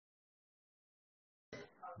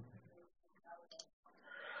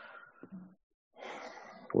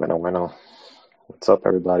Bueno. What's up,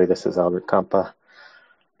 everybody? This is Albert Campa,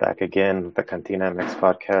 back again with the CantinaMX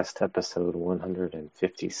podcast, episode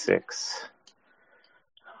 156.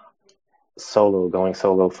 Going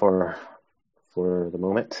solo for the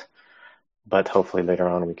moment, but hopefully later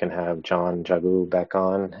on we can have John Jagu back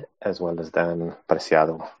on, as well as Dan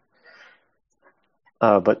Preciado.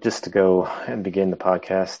 But just to go and begin the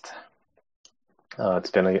podcast,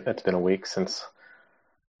 it's been a week since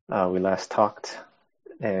we last talked.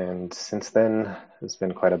 And since then, there's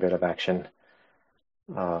been quite a bit of action.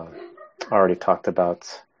 I already talked about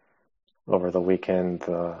over the weekend,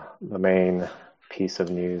 the main piece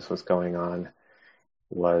of news was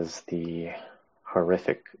the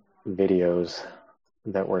horrific videos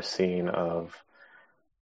that we're seeing of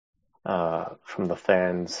from the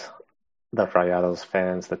fans, the Rayados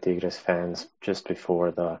fans, the Tigres fans, just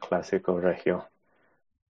before the Clásico Regio.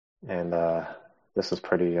 And this was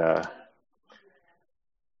pretty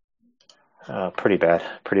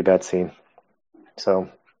bad scene. So,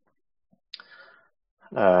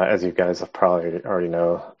 as you guys have probably already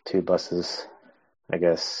know, two buses, I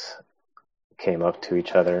guess, came up to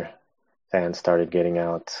each other. Fans started getting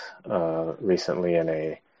out recently in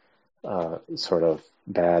a sort of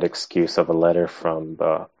bad excuse of a letter from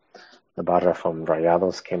the Barra from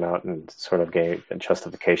Rayados came out and sort of gave a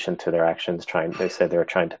justification to their actions. They said they were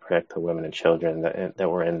trying to protect the women and children that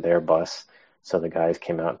were in their bus. So the guys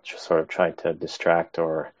came out and sort of tried to distract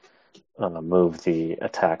or move the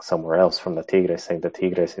attack somewhere else from the Tigres, saying the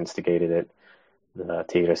Tigres instigated it. The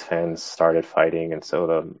Tigres fans started fighting, and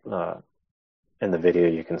so in the video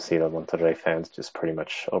you can see the Monterrey fans just pretty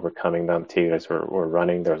much overcoming them. Tigres were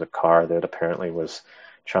running. There was a car that apparently was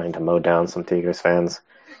trying to mow down some Tigres fans,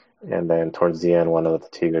 and then towards the end, one of the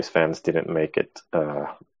Tigres fans didn't make it,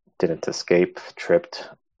 didn't escape, tripped.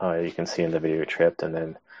 You can see in the video tripped, and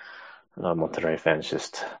then Monterrey fans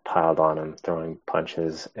just piled on him, throwing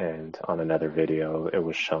punches, and on another video, it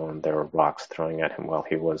was shown there were rocks throwing at him while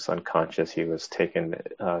he was unconscious. He was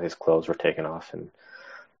his clothes were taken off, and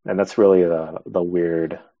that's really the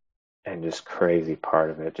weird and just crazy part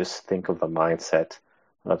of it. Just think of the mindset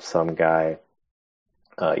of some guy.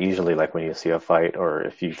 Usually, like when you see a fight, or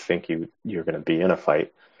if you think you're going to be in a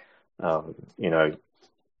fight, you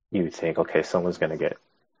think, okay,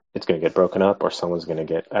 it's going to get broken up, or someone's going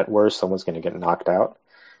to get knocked out.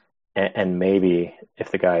 And maybe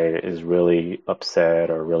if the guy is really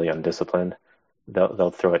upset or really undisciplined,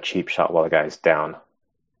 they'll throw a cheap shot while the guy's down,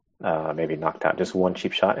 maybe knocked out, just one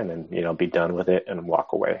cheap shot, and then, be done with it and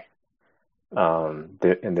walk away.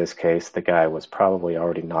 In this case, the guy was probably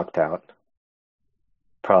already knocked out,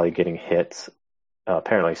 probably getting hit,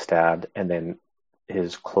 apparently stabbed, and then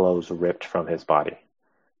his clothes ripped from his body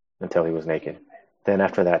until he was naked. Then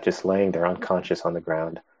after that, just laying there unconscious on the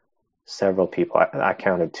ground, several people, I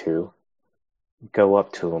counted two, go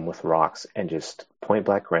up to him with rocks and just point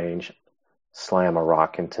blank range, slam a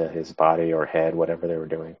rock into his body or head, whatever they were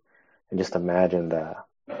doing. And just imagine the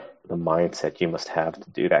mindset you must have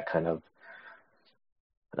to do that kind of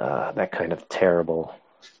terrible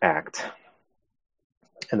act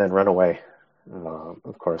and then run away.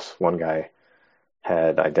 Of course, one guy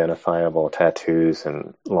had identifiable tattoos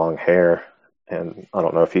and long hair. And I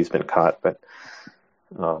don't know if he's been caught, but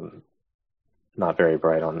not very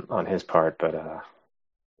bright on his part. But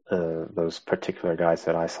those particular guys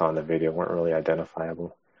that I saw in the video weren't really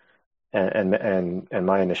identifiable. And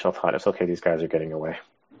my initial thought is, okay, these guys are getting away.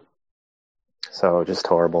 So just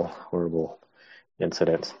horrible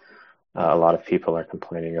incidents. A lot of people are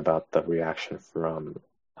complaining about the reaction from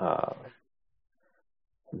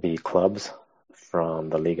the clubs from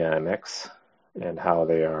the LigaMX. And how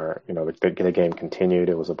they are, the game continued.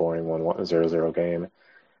 It was a boring 1-0 game.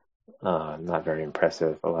 Not very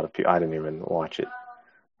impressive. A lot of people, I didn't even watch it.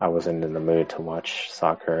 I wasn't in the mood to watch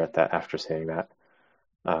soccer after seeing that.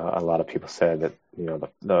 A lot of people said that,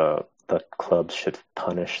 the clubs should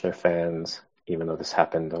punish their fans, even though this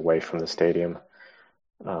happened away from the stadium.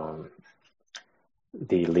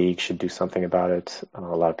 The league should do something about it. A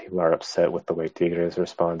lot of people are upset with the way Tigres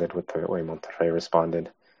responded, with the way Monterrey responded.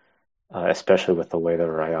 Especially with the way the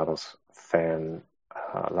Rayados fan,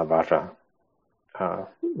 La Barra,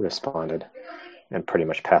 responded and pretty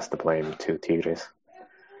much passed the blame to Tigres.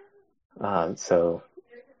 And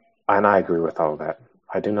I agree with all of that.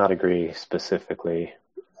 I do not agree specifically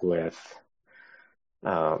with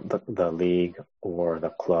the league or the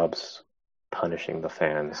clubs punishing the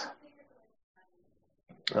fans.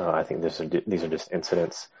 I think these are just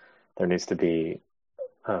incidents. There needs to be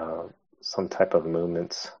some type of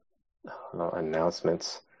movements,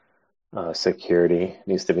 announcements. Security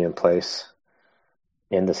needs to be in place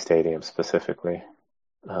in the stadium specifically.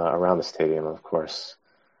 around the stadium, of course,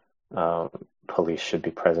 um, police should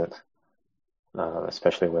be present,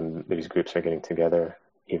 especially when these groups are getting together,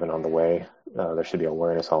 even on the way. There should be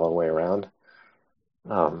awareness all the way around.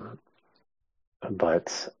 Um,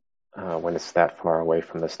 but when it's that far away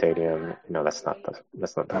from the stadium, that's not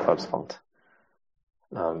the club's fault.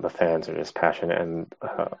 The fans are just passionate, and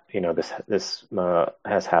this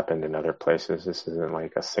has happened in other places. This isn't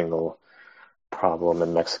like a single problem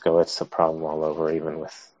in Mexico. It's a problem all over, even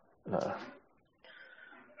with uh,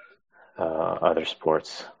 other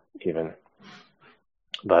sports, even.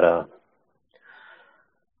 But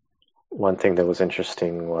one thing that was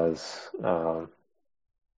interesting was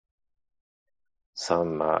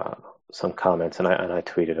some some comments, and I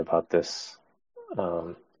tweeted about this.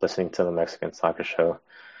 Listening to the Mexican soccer show,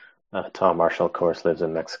 Tom Marshall, of course, lives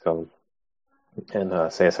in Mexico,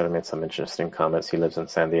 and Cesar made some interesting comments. He lives in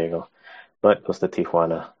San Diego, but goes to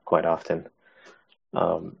Tijuana quite often.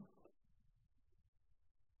 Um,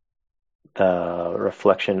 the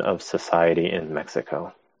reflection of society in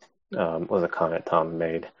Mexico was a comment Tom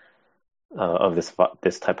made of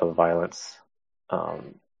this type of violence,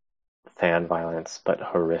 um, fan violence, but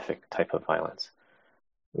horrific type of violence,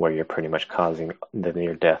 where you're pretty much causing the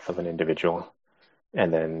near death of an individual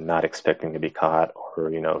and then not expecting to be caught, or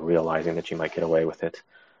realizing that you might get away with it.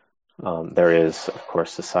 There is, of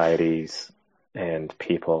course, societies and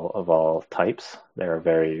people of all types. There are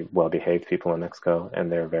very well-behaved people in Mexico, and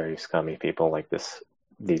there are very scummy people like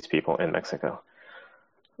these people in Mexico.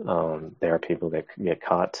 There are people that get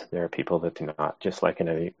caught. There are people that do not, just like in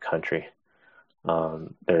any country.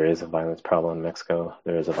 There is a violence problem in Mexico.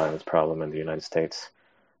 There is a violence problem in the United States.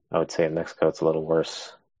 I would say in Mexico it's a little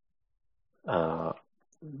worse.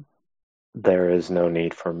 There is no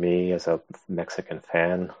need for me as a Mexican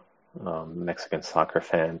fan, Mexican soccer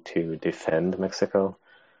fan, to defend Mexico,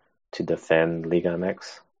 to defend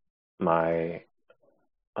LigaMX. My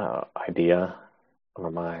idea or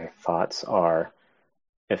my thoughts are,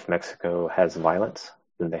 if Mexico has violence,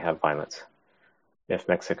 then they have violence. If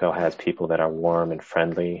Mexico has people that are warm and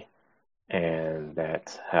friendly and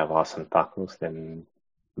that have awesome tacos, then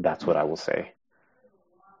that's what I will say.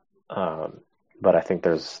 But I think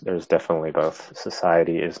there's definitely both.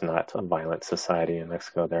 Society is not a violent society in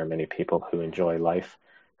Mexico. There are many people who enjoy life,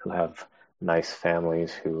 who have nice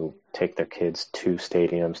families, who take their kids to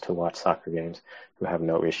stadiums to watch soccer games, who have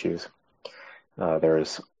no issues.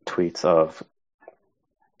 There's tweets of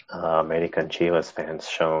American Chivas fans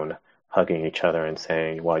shown hugging each other and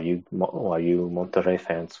saying, while you Monterrey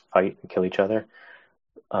fans fight and kill each other,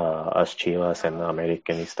 us Chivas and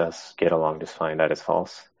Americanistas get along just fine. That is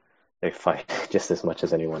false. They fight just as much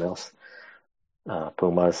as anyone else.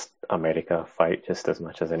 Pumas, America fight just as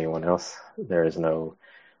much as anyone else. There is no,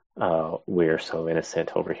 we're so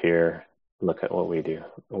innocent over here. Look at what we do.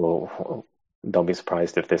 Well, don't be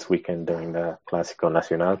surprised if this weekend during the Clásico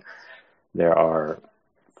Nacional, there are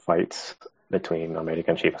fights between America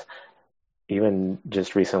and Chivas. Even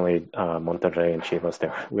just recently, Monterrey and Chivas,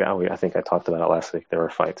 I think I talked about it last week. There were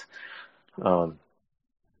fights.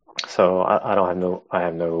 So I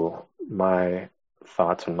have no, my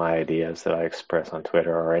thoughts and my ideas that I express on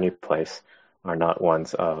Twitter or any place are not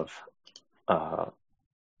ones of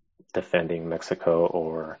defending Mexico,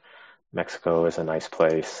 or Mexico is a nice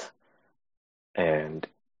place and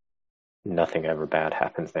nothing ever bad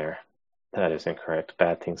happens there. That is incorrect.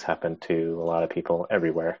 Bad things happen to a lot of people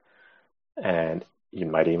everywhere. And you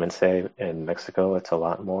might even say in Mexico, it's a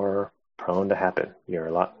lot more prone to happen. You're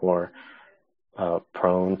a lot more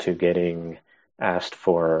prone to getting asked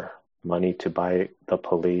for money to buy the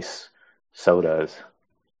police sodas,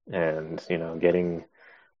 and getting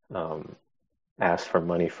asked for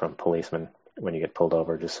money from policemen when you get pulled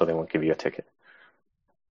over, just so they won't give you a ticket.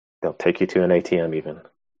 They'll take you to an ATM even.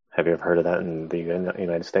 Have you ever heard of that in the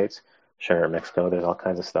United States? Sure, in Mexico there's all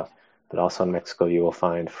kinds of stuff, but also in Mexico you will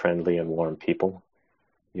find friendly and warm people.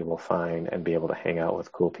 You will find and be able to hang out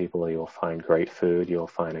with cool people. You will find great food. You will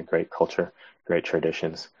find a great culture, great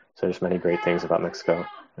traditions. So there's many great things about Mexico,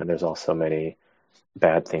 and there's also many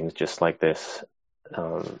bad things just like this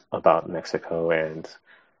about Mexico, and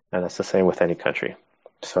that's the same with any country.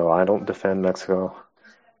 So I don't defend Mexico.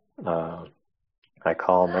 I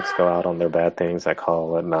call Mexico out on their bad things. I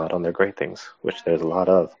call them out on their great things, which there's a lot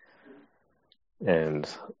of, and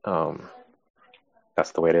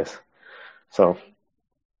that's the way it is. So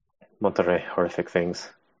Monterrey, horrific things.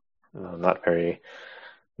 Not very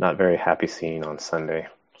happy scene on Sunday.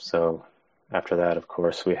 So after that, of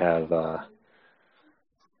course, we have.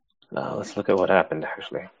 Let's look at what happened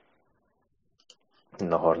actually. In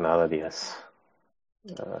the jornada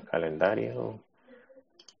 10, calendario.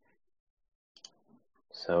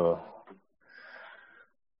 So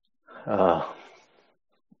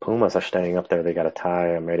Pumas are staying up there. They got a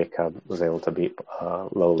tie. America was able to beat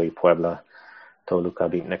lowly Puebla. Toluca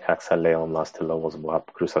beat Necaxa. León lost to Lobos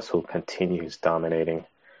Buap. Cruz Azul continues dominating.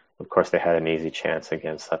 Of course, they had an easy chance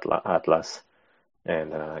against Atlas.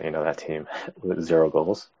 And, that team with 0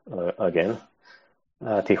 goals again.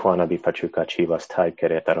 Tijuana beat Pachuca. Chivas tied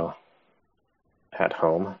Querétaro at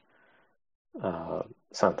home.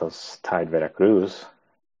 Santos tied Veracruz.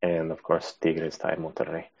 And, of course, Tigres tied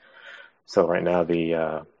Monterrey. So right now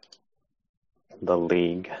the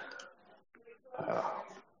league,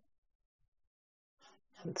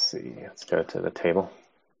 let's see, let's go to the table.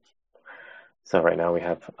 So right now we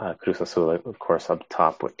have Cruz Azul, of course, up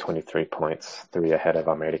top with 23 points, 3 ahead of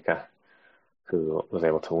America, who was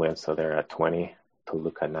able to win. So they're at 20,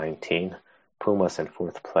 Toluca 19, Pumas in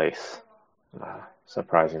 4th place.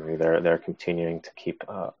 Surprisingly, they're continuing to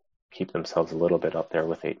keep themselves a little bit up there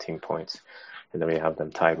with 18 points. And then we have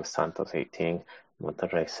them tied with Santos 18,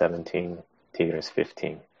 Monterrey 17, Tigres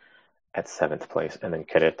 15 at 7th place, and then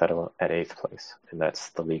Querétaro at 8th place. And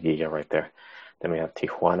that's the Liguilla right there. Then we have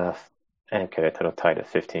Tijuana and Querétaro tied at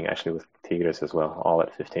 15, actually with Tigres as well, all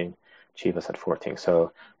at 15. Chivas at 14.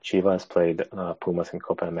 So Chivas played Pumas in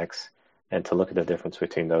CopaMX. And to look at the difference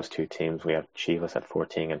between those two teams, we have Chivas at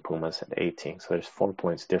 14 and Pumas at 18. So there's 4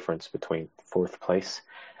 points difference between 4th place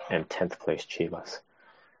and 10th place Chivas.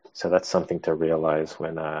 So that's something to realize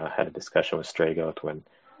when I had a discussion with Stragoat when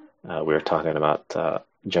we were talking about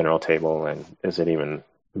general table and is it even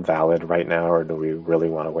valid right now, or do we really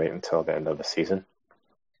want to wait until the end of the season?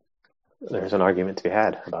 There's an argument to be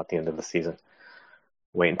had about the end of the season.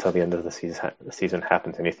 Wait until the end of the season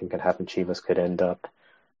happens. Anything can happen. Chivas could end up,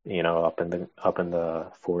 up in the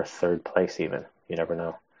 4th, 3rd place even. You never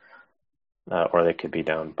know. Or they could be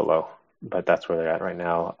down below. But that's where they're at right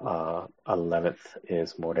now. 11th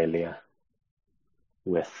is Morelia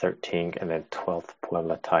with 13, and then 12th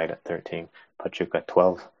Puebla tied at 13. Pachuca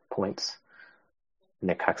 12 points.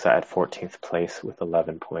 Necaxa at 14th place with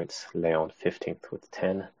 11 points. León 15th with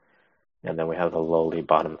 10. And then we have the lowly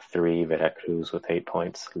bottom 3, Veracruz with 8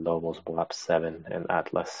 points, Lobos Buap 7, and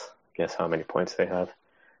Atlas. Guess how many points they have?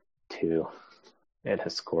 2. And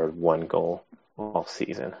has scored 1 goal all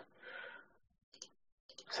season.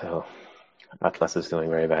 So Atlas is doing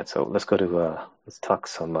very bad. So let's go to let's talk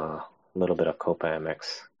some little bit of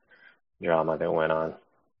CopaMX drama that went on.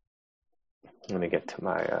 Let me get to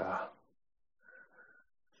my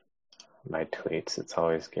my tweets. It's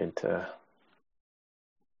always good to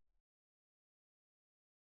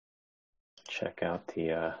check out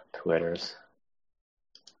the Twitters.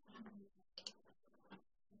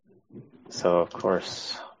 So of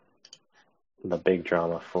course, the big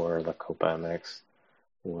drama for the CopaMX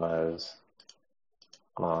was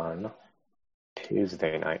on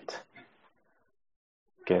Tuesday night.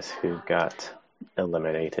 Guess who got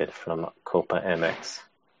eliminated from CopaMX?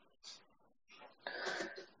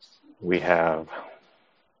 We have,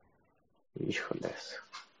 híjoles,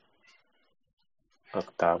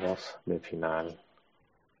 octavos de final,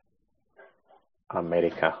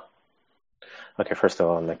 América. Okay, first of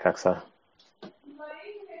all, Necaxa.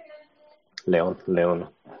 León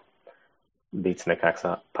beats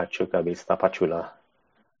Necaxa. Pachuca beats Tapachula.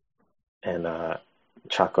 And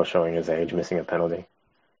Chaco showing his age, missing a penalty.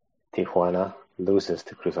 Tijuana loses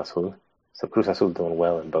to Cruz Azul. So Cruz Azul doing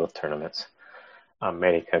well in both tournaments.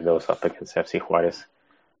 America goes up against FC Juárez,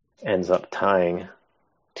 ends up tying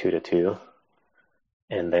 2-2,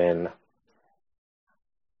 and then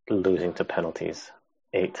losing to penalties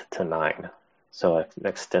 8-9. So an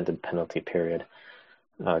extended penalty period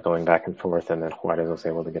going back and forth, and then Juárez was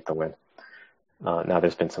able to get the win. Now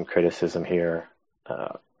there's been some criticism here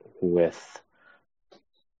with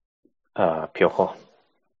Piojo,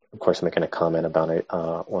 of course, making a comment about it.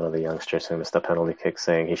 One of the youngsters who missed the penalty kick,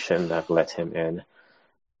 saying he shouldn't have let him in.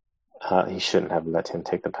 He shouldn't have let him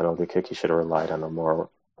take the penalty kick. He should have relied on a more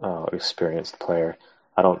experienced player.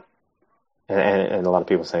 And a lot of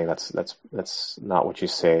people saying that's not what you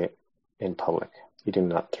say in public. You do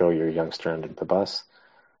not throw your youngster under the bus.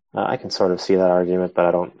 I can sort of see that argument, but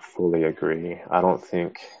I don't fully agree. I don't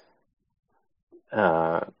think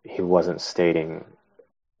he wasn't stating.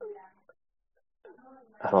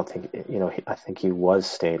 I don't think, I think he was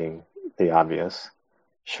stating the obvious.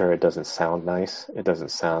 Sure, it doesn't sound nice. It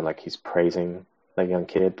doesn't sound like he's praising the young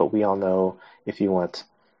kid, but we all know if you want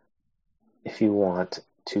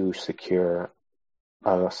to secure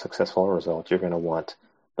a successful result, you're going to want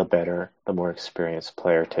the better, the more experienced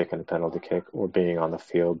player taking the penalty kick or being on the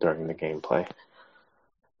field during the gameplay.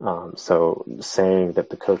 So saying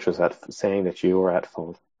that the coach was saying that you were at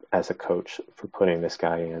fault as a coach for putting this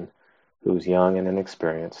guy in who's young and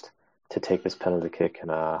inexperienced to take this penalty kick in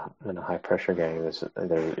a high pressure game.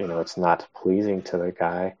 It's not pleasing to the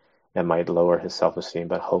guy. It might lower his self-esteem,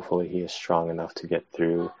 but hopefully he is strong enough to get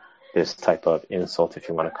through this type of insult, if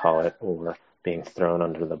you want to call it, or being thrown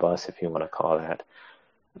under the bus, if you want to call that.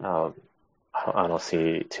 I don't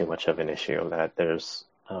see too much of an issue that there's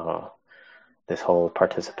this whole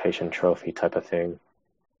participation trophy type of thing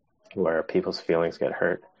where people's feelings get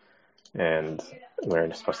hurt, and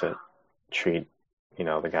we're supposed to treat,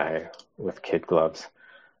 the guy with kid gloves.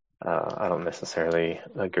 I don't necessarily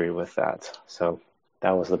agree with that. So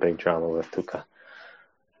that was the big drama with Tuca.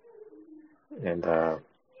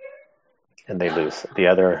 And they lose. The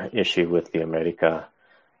other issue with the America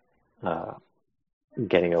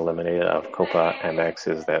getting eliminated of CopaMX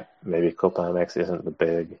is that maybe CopaMX isn't the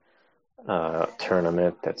big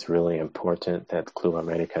tournament that's really important that Club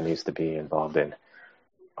America needs to be involved in,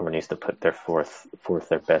 or needs to put their forth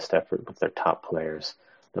their best effort with their top players.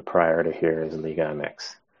 The priority here is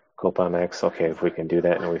LigaMX. CopaMX, okay, if we can do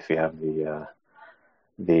that, and if we have the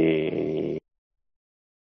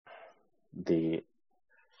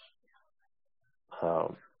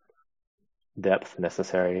depth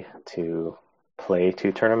necessary to play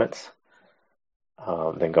two tournaments,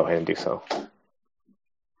 then go ahead and do so.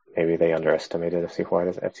 Maybe they underestimated FC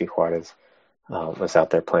Juarez. FC Juarez was out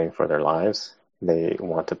there playing for their lives. They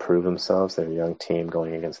want to prove themselves. They're a young team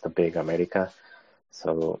going against the big America.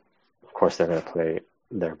 So, of course, they're going to play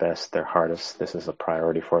their best, their hardest. This is a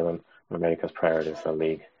priority for them. America's priority is the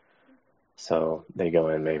league. So they go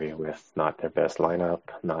in maybe with not their best lineup,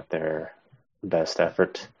 not their best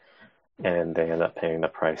effort, and they end up paying the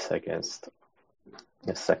price against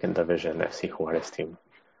the second division FC Juarez team.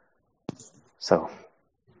 So,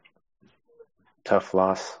 tough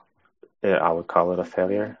loss. I would call it a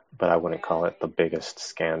failure, but I wouldn't call it the biggest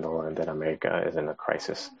scandal and that America is in a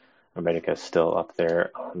crisis. America is still up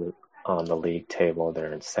there on the league table.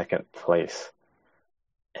 They're in second place.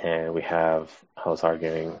 And I was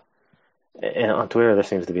arguing, and on Twitter there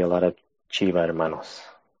seems to be a lot of Chiva hermanos,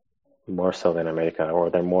 more so than America,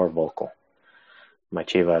 or they're more vocal. My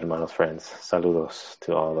Chiva hermanos friends, saludos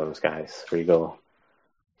to all those guys. Rigo,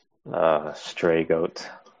 Stray Goat,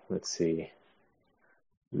 let's see,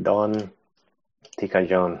 Don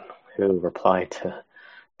Ticajon, who replied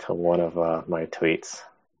to one of my tweets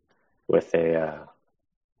with a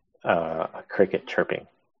cricket chirping.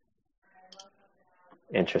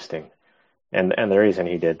 Interesting. And the reason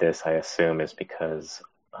he did this, I assume, is because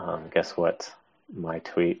guess what? My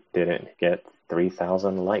tweet didn't get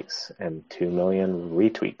 3,000 likes and 2 million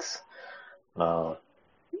retweets.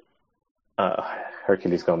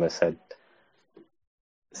 Hercules Gomez said,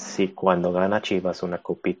 si cuando gana Chivas una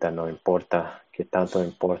copita no importa, que tanto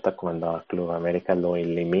importa cuando Club América lo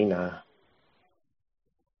elimina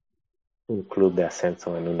un club de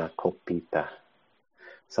ascenso en una copita.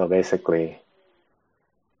 So basically,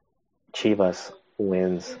 Chivas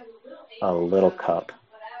wins a little cup,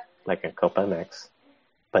 like in CopaMX,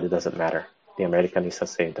 but it doesn't matter. The Americanistas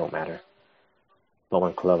say it don't matter. But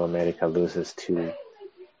when Club America loses to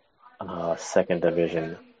a second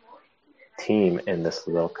division team in this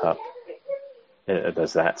little cup,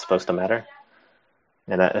 does that supposed to matter?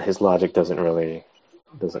 And his logic doesn't really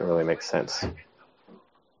make sense.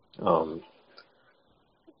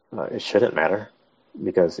 It shouldn't matter,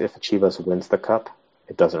 because if Chivas wins the cup,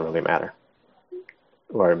 it doesn't really matter,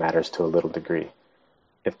 or it matters to a little degree.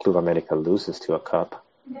 If Club America loses the cup,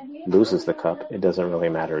 it doesn't really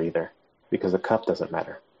matter either, because the cup doesn't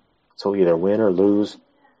matter. So either win or lose,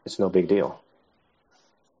 it's no big deal.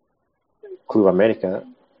 Club America,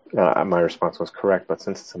 my response was correct, but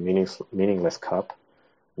since it's a meaningless cup,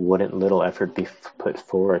 wouldn't little effort be put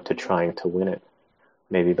forward to trying to win it?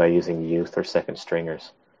 Maybe by using youth or second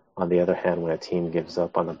stringers. On the other hand, when a team gives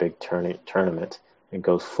up on the big tournament and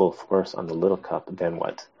goes full force on the little cup, then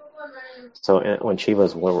what? So when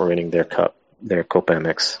Chivas were winning their cup, their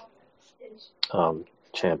CopaMX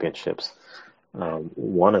championships,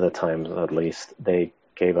 one of the times at least, they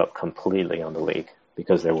gave up completely on the league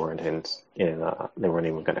because they weren't they weren't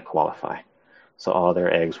even going to qualify. So all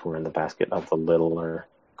their eggs were in the basket of the littler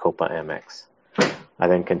CopaMX. I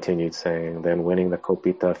then continued saying, then winning the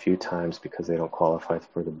Copita a few times because they don't qualify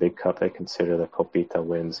for the big cup, they consider the Copita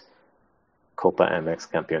wins CopaMX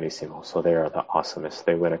Campeonissimo. So they are the awesomest.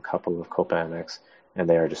 They win a couple of CopaMX and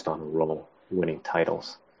they are just on a roll, winning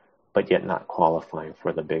titles, but yet not qualifying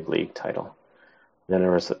for the big league title. Then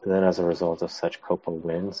as a result of such Copa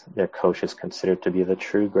wins, their coach is considered to be the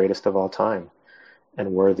true greatest of all time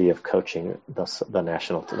and worthy of coaching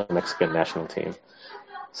the Mexican national team.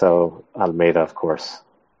 So Almeida, of course,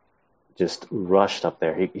 just rushed up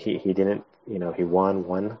there. He didn't, he won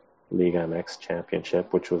one LigaMX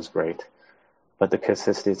championship, which was great, but the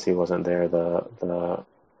consistency wasn't there. The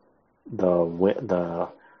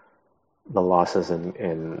losses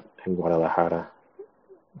in Guadalajara,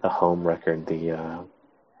 the home record,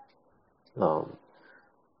 um,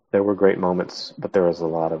 there were great moments, but there was a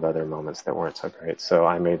lot of other moments that weren't so great. So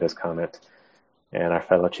I made this comment, and our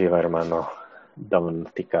fellow Chiva hermano, Don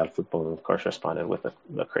Picar Futbol, of course, responded with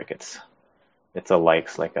the crickets. It's a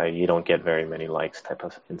likes, like you don't get very many likes type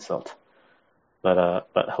of insult. But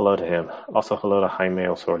hello to him. Also hello to Jaime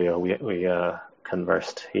Osorio. We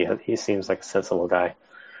conversed. He seems like a sensible guy.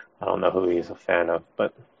 I don't know who he's a fan of,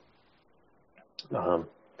 but um,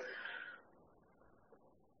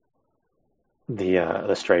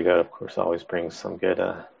 the stray goat, of course, always brings some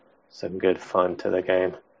good fun to the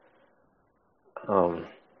game.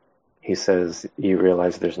 He says you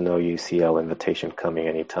realize there's no UCL invitation coming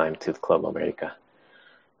anytime to the Club America.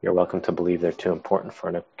 You're welcome to believe they're too important for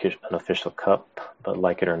an official cup, but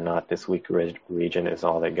like it or not, this weak region is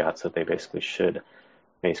all they got, so they basically should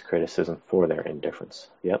face criticism for their indifference.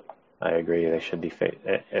 Yep, I agree. They should be.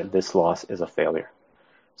 This loss is a failure.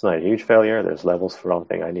 It's not a huge failure. There's levels for all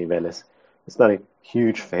thing. Hay niveles. It's not a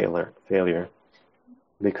huge failure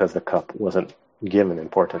because the cup wasn't given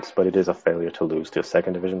importance, but it is a failure to lose to a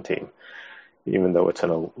second division team, even though it's in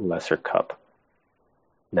a lesser cup.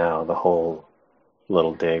 Now, the whole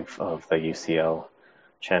little dig of the UCL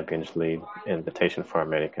Champions League invitation for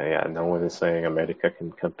America. Yeah, no one is saying America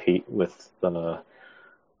can compete with the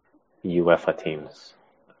UEFA teams.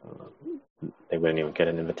 They wouldn't even get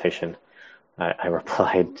an invitation. I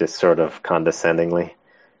replied just sort of condescendingly,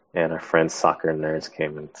 and our friends soccer nerds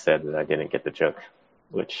came and said that I didn't get the joke,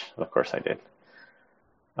 which of course I did.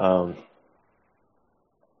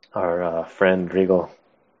 Our friend Regal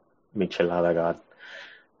Michelada God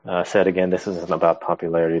said again, this isn't about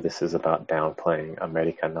popularity. This is about downplaying.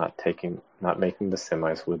 America not making the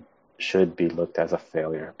semis should be looked as a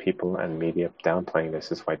failure. People and media downplaying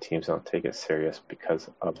this is why teams don't take it serious because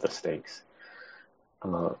of the stakes.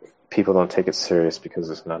 People don't take it serious because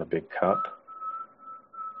it's not a big cup.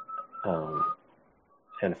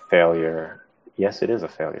 And failure, yes, it is a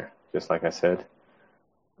failure, just like I said,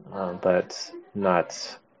 but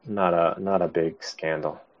not a big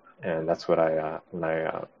scandal. And that's what when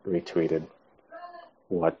I retweeted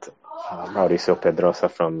what Mauricio Pedrosa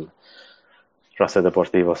from Raza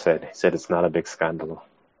Deportivo said. He said it's not a big scandal.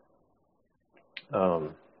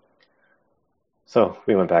 So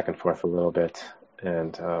we went back and forth a little bit,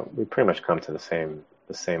 and we pretty much come to the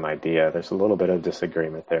same idea. There's a little bit of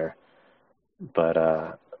disagreement there, but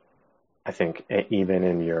I think even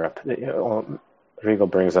in Europe, Rigo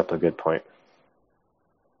brings up a good point.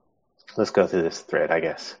 Let's go through this thread, I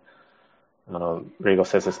guess. Rigo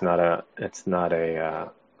says it's not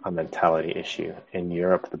a mentality issue. In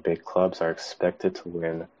Europe, the big clubs are expected to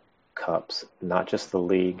win cups, not just the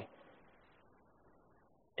league.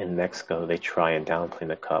 In Mexico, they try and downplay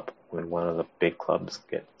the cup when one of the big clubs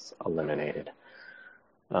gets eliminated.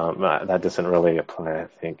 That doesn't really apply. I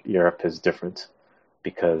think Europe is different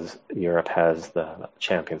because Europe has the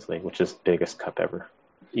Champions League, which is the biggest cup ever,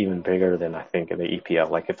 even bigger than I think in the EPL.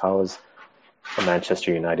 Like if I was a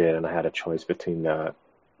Manchester United and I had a choice between the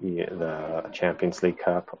Champions League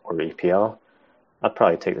Cup or EPL, I'd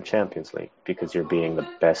probably take the Champions League because you're beating the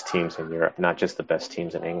best teams in Europe, not just the best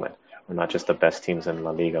teams in England, or not just the best teams in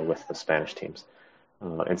La Liga with the Spanish teams.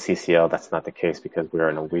 In CCL, that's not the case because we're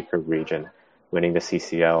in a weaker region. Winning the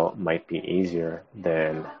CCL might be easier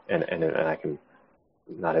than, and I can,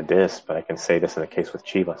 not a diss, but I can say this in the case with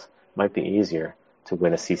Chivas, might be easier to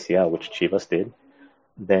win a CCL, which Chivas did,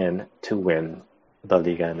 than to win the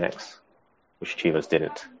LigaMX, which Chivas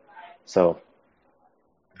didn't. So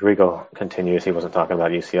Rigo continues, he wasn't talking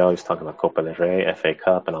about UCL, he was talking about Copa del Rey, FA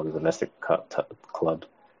Cup, and all the domestic club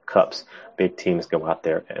cups. Big teams go out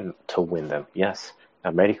there and to win them. Yes,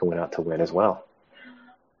 America went out to win as well.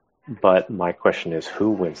 But my question is,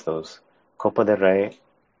 who wins those? Copa del Rey,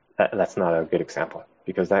 that's not a good example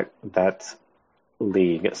because that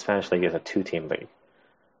league, Spanish league, is a two-team league.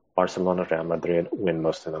 Barcelona, Real Madrid win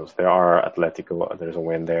most of those. There are Atletico, there's a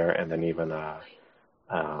win there, and then even I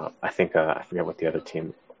think I forget what the other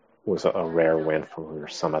team was, a rare win for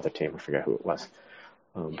some other team. I forget who it was.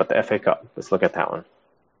 But the FA Cup, let's look at that one.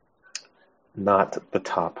 Not the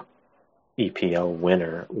top EPL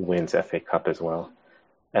winner wins FA Cup as well.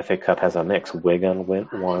 FA Cup has a mix. Wigan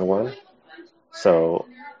won one. So,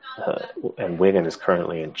 and Wigan is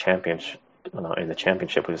currently in the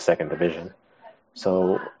championship with the second division.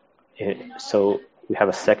 So we have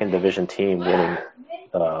a second division team winning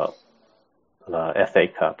the FA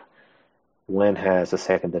Cup, when has a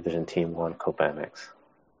second division team won CopaMX?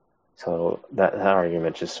 So that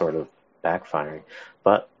argument just sort of backfiring.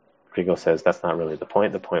 But Rigo says that's not really the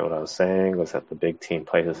point. The point, what I was saying, was that the big team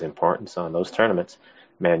places importance on those tournaments.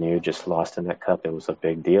 Man U just lost in that cup. It was a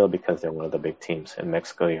big deal because they're one of the big teams. In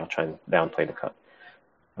Mexico, you'll try and downplay the cup.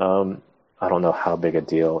 I don't know how big a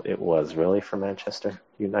deal it was really for Manchester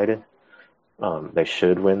United. They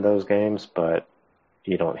should win those games, but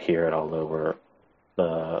you don't hear it all over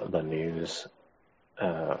the news.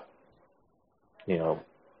 I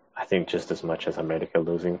think just as much as America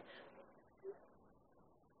losing,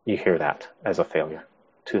 you hear that as a failure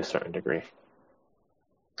to a certain degree.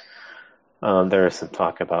 There is some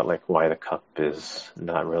talk about like why the cup is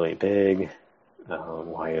not really big,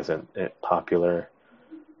 why isn't it popular?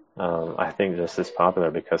 I think this is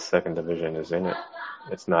popular because second division is in it.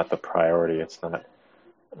 It's not the priority. It's not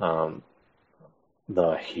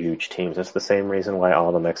the huge teams. It's the same reason why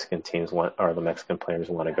all the Mexican teams the Mexican players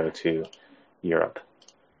want to go to Europe,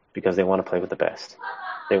 because they want to play with the best.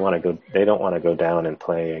 They don't want to go down and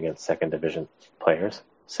play against second division players,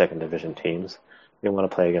 second division teams. They want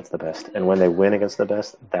to play against the best. And when they win against the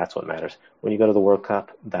best, that's what matters. When you go to the World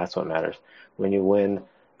Cup, that's what matters. When you win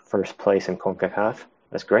first place in CONCACAF,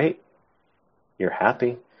 that's great. You're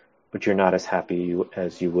happy, but you're not as happy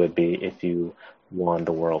as you would be if you won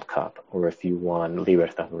the World Cup or if you won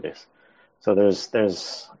Libertadores. So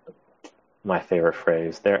there's my favorite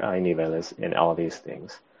phrase, there hay niveles in all these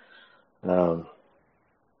things. So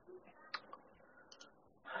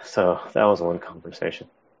that was one conversation.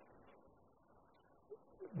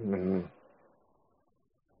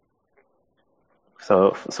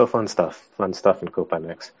 So fun stuff in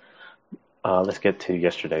CopaMX. Let's get to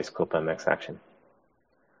yesterday's CopaMX action.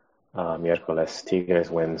 Miércoles, Tigres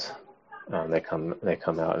wins. They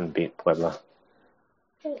come out and beat Puebla,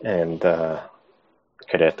 and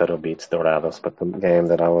Querétaro beats Dorados. But the game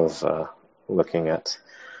that I was looking at,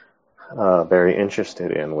 very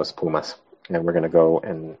interested in, was Pumas, and we're going to go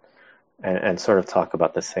and sort of talk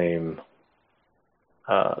about the same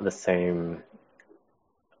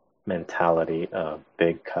mentality of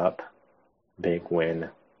big cup, big win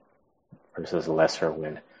versus lesser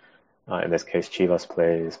win. In this case, Chivas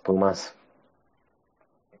plays Pumas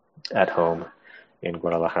at home in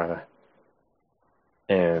Guadalajara,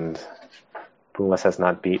 and Pumas has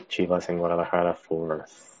not beat Chivas in Guadalajara for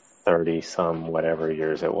 30-some whatever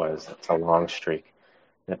years it was. It's a long streak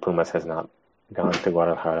that Pumas has not gone to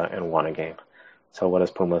Guadalajara and won a game. So what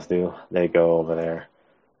does Pumas do? They go over there,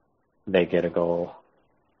 they get a goal,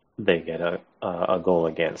 they get a goal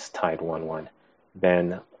against, tied 1-1.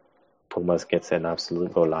 Then Pumas gets an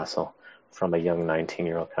absolute golazo from a young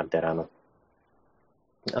 19-year-old canterano,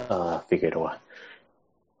 Figueroa.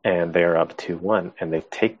 And they're up 2-1. And they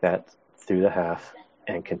take that through the half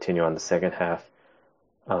and continue on the second half.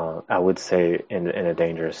 I would say in a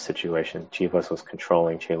dangerous situation. Chivas was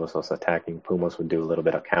controlling, Chivas was attacking. Pumas would do a little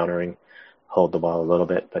bit of countering, hold the ball a little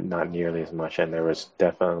bit, but not nearly as much. And there was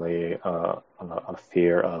definitely a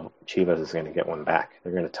fear of Chivas is going to get one back.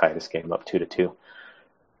 They're going to tie this game up 2-2.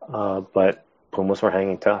 But Pumas were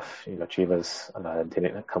hanging tough. Chivas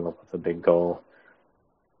didn't come up with a big goal,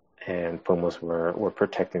 and Pumas were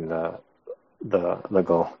protecting the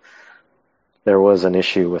goal. There was an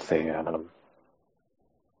issue with an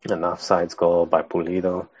offsides goal by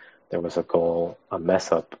Pulido. There was a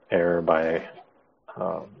mess-up error by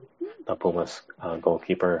the Pumas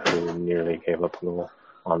goalkeeper, who nearly gave up a goal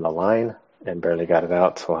on the line and barely got it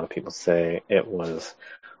out. So a lot of people say it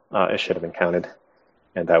should have been counted,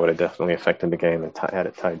 and that would have definitely affected the game and had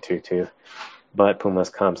it tied 2-2. But Pumas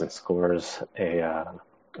comes and scores a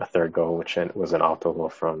third goal, which was an auto goal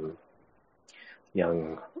from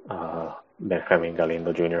young Benjamin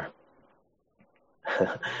Galindo Jr.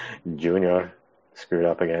 Junior screwed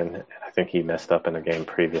up again. I think he messed up in the game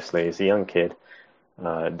previously. He's a young kid,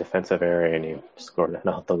 defensive area, and he scored an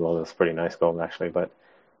auto goal. It was a pretty nice goal, actually, but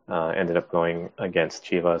ended up going against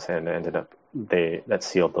Chivas, and that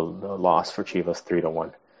sealed the loss for Chivas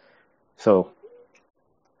 3-1. So,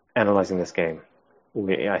 analyzing this game,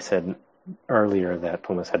 I said earlier that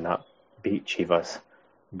Pumas had not beat Chivas,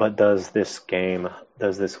 but does this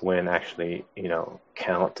win actually,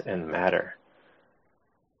 count and matter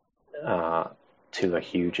to a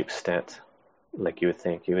huge extent? Like you would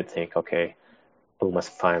think, okay, Pumas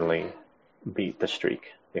finally beat the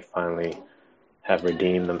streak. They finally have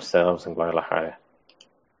redeemed themselves in Guadalajara.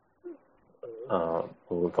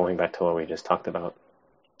 Going back to what we just talked about,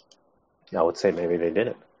 I would say maybe they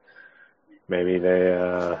didn't. Maybe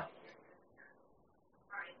they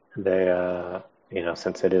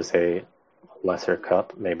since it is a lesser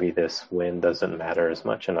cup, maybe this win doesn't matter as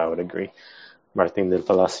much, and I would agree. Martin del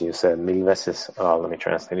Palacio said, mil veces, let me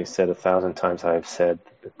translate, he said 1,000 times I've said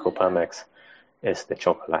the CopaMX is the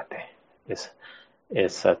chocolate.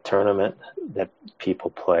 It's a tournament that people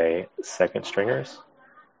play second stringers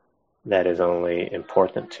that is only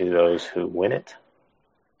important to those who win it.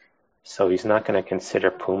 So he's not going to consider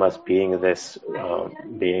Pumas being this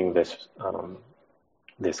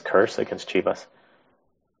this curse against Chivas.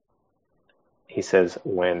 He says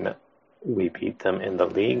when we beat them in the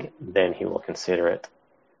league, then he will consider it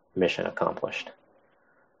mission accomplished.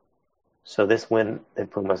 So this win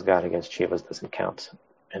that Pumas got against Chivas doesn't count,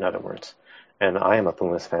 in other words. And I am a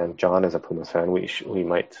Pumas fan. John is a Pumas fan. We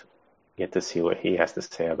might get to see what he has to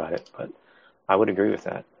say about it, but I would agree with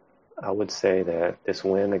that. I would say that this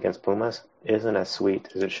win against Pumas isn't as sweet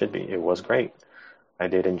as it should be. It was great. I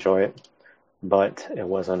did enjoy it, but it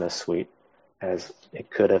wasn't as sweet as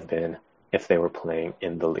it could have been if they were playing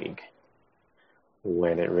in the league.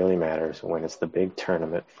 When it really matters, when it's the big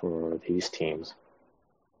tournament for these teams,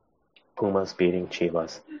 Pumas beating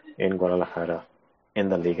Chivas in Guadalajara in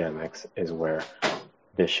the LigaMX is where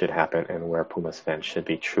this should happen and where Pumas fans should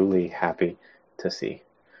be truly happy to see.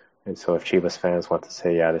 And so if Chivas fans want to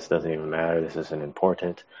say, yeah, this doesn't even matter, this isn't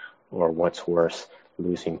important, or what's worse,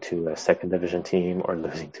 losing to a second division team or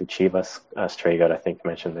losing to Chivas, Straygut, I think,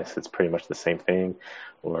 mentioned this, it's pretty much the same thing,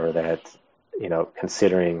 or that,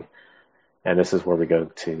 considering, and this is where we go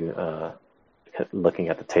to looking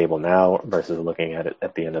at the table now versus looking at it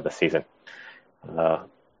at the end of the season.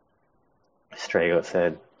 Straygut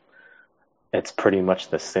said, it's pretty much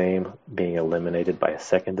the same being eliminated by a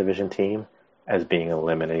second division team as being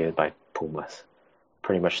eliminated by Pumas.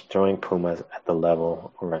 Pretty much throwing Pumas at the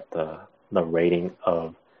level or at the rating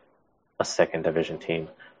of a second division team.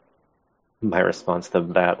 My response to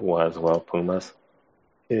that was, well, Pumas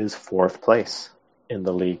is 4th place in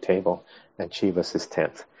the league table and Chivas is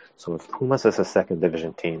 10th. So if Pumas is a second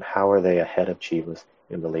division team, how are they ahead of Chivas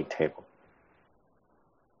in the league table?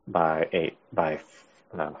 By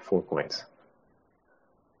 4 points.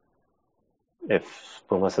 If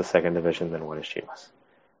Pumas is second division, then what is Chivas?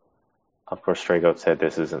 Of course, Straygoat said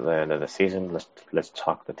this isn't the end of the season. Let's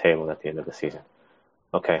talk the table at the end of the season.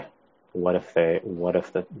 Okay, what if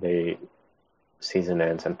the season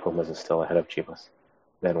ends and Pumas is still ahead of Chivas?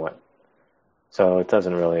 Then what? So it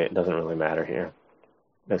doesn't really matter here.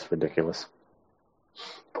 It's ridiculous.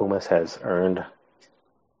 Pumas has earned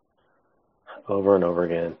over and over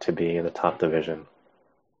again to be in the top division.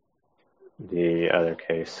 The other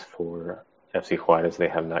case for FC Juarez, they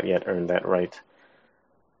have not yet earned that right,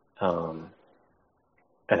 and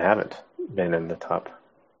haven't been in the top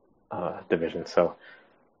division. So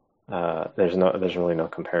there's really no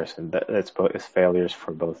comparison. It's failures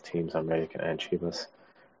for both teams, America and Chivas.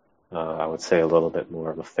 I would say a little bit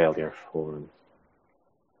more of a failure for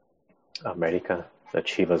America. The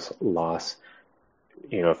Chivas loss,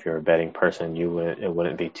 if you're a betting person, it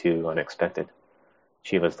wouldn't be too unexpected.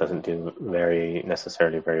 Chivas doesn't do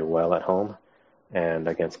necessarily very well at home, and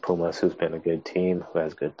against Pumas, who's been a good team, who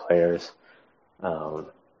has good players,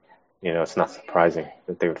 it's not surprising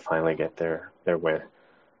that they would finally get their win.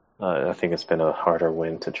 I think it's been a harder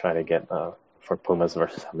win to try to get for Pumas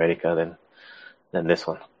versus America than this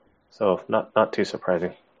one, so not too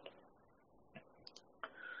surprising.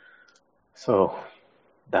 So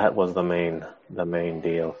that was the main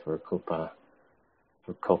deal for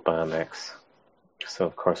CopaMX. So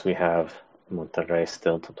of course we have Monterrey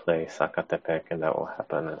still to play Zacatepec, and that will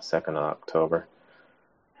happen on the 2nd of October.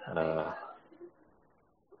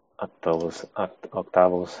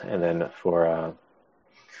 Octavos, and then for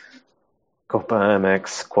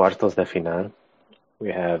CopaMX cuartos de final,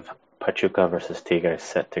 we have Pachuca versus Tigres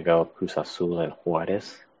set to go. Cruz Azul and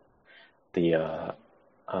Juarez. The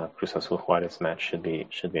Cruz Azul Juarez match should be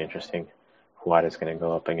interesting. Juarez is going to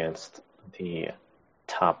go up against the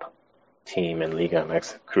top team in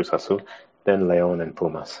LigaMX, Cruz Azul, then León and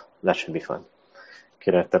Pumas. That should be fun.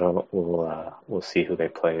 Querétaro will see who they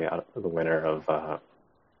play, the winner of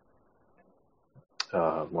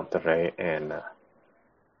Monterrey and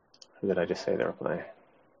who did I just say they were playing?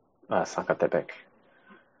 Zacatepec.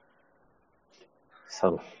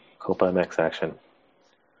 So CopaMX action.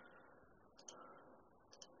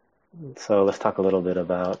 So let's talk a little bit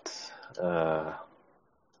about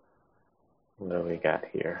what do we got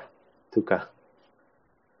here? Tuca.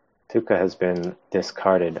 Tuca has been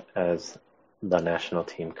discarded as the national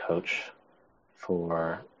team coach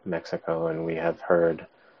for Mexico, and we have heard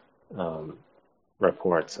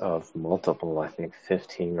reports of multiple, I think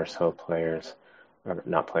 15 or so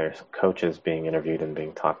coaches being interviewed and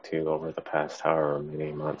being talked to over the past however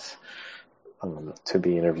many months. to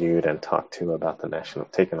be interviewed and talked to about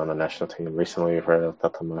taking on the national team. Recently, we've heard of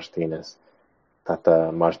Tata Martino,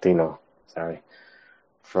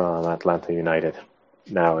 from Atlanta United.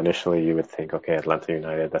 Now, initially, you would think, okay, Atlanta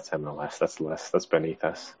United, that's MLS, that's beneath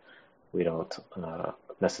us. We don't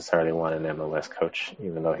necessarily want an MLS coach,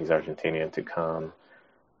 even though he's Argentinian, to come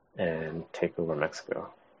and take over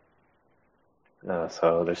Mexico.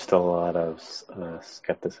 So there's still a lot of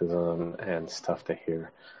skepticism and stuff to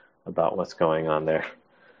hear about what's going on there.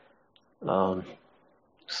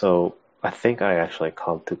 So I think I actually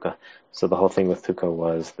called Tuca. So the whole thing with Tuca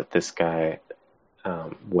was that this guy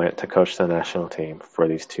went to coach the national team for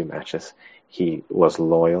these 2 matches. He was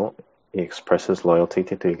loyal. He expressed his loyalty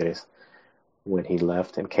to Tigres. When he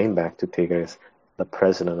left and came back to Tigres, the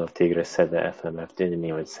president of Tigres said the FMF didn't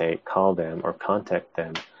even call them or contact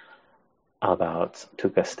them about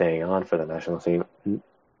Tuca staying on for the national team,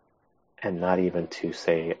 and not even to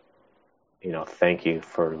say, thank you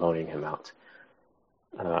for loaning him out.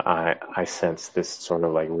 I sense this sort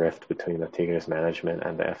of like rift between the Tigres management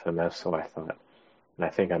and the FMF, so I thought, and I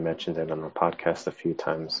think I mentioned it on the podcast a few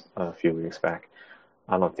times a few weeks back,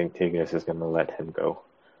 I don't think Tigres is going to let him go.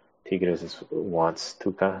 Tigres wants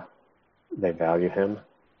Tuca, they value him,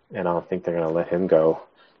 and I don't think they're going to let him go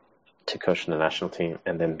to coach the national team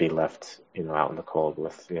and then be left, out in the cold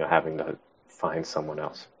with, having to find someone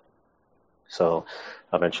else. So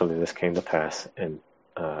eventually this came to pass, and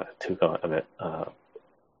Tuca,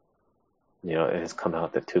 it has come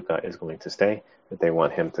out that Tuca is going to stay, that they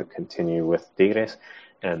want him to continue with Tigres,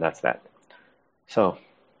 and that's that. So,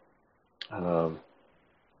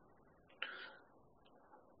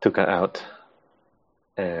 Tuca out,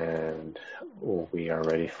 and we are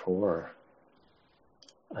ready for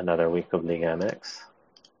another week of LigaMX.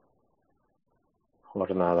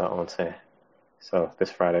 Jornada 11. So this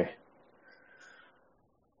Friday,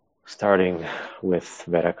 starting with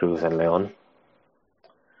Veracruz and León.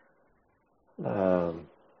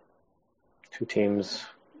 2 teams,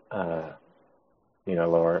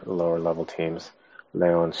 lower level teams.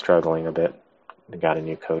 León struggling a bit. They got a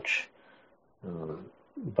new coach.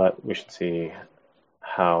 But we should see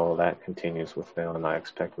how that continues with León. I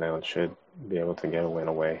expect León should be able to get a win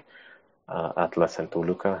away. Atlas and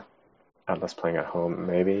Toluca. Atlas playing at home.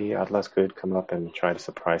 Maybe Atlas could come up and try to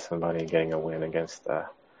surprise somebody getting a win against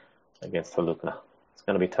Toluca. It's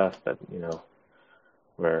going to be tough, but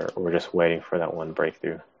we're just waiting for that one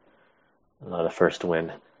breakthrough. The first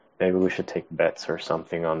win. Maybe we should take bets or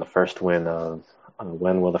something on the first win of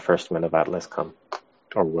when will the first win of Atlas come,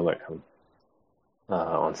 or will it come?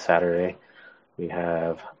 On Saturday, we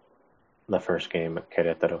have the first game at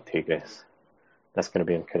Querétaro Tigres. That's going to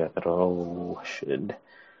be in Querétaro.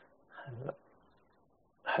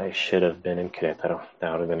 I should have been in Querétaro.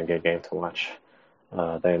 That would have been a good game to watch.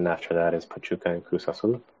 Then after that is Pachuca and Cruz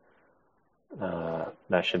Azul.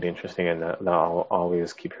 That should be interesting, and I'll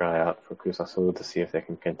always keep your eye out for Cruz Azul to see if they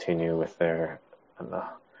can continue with their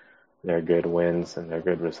good wins and their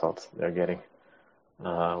good results they're getting.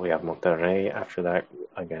 We have Monterrey after that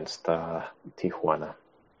against Tijuana.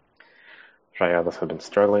 Rayados have been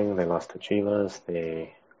struggling. They lost to Chivas.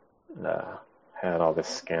 They had all this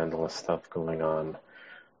scandalous stuff going on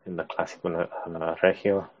in the Clásico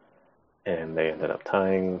Regio, and they ended up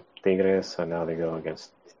tying Tigres, so now they go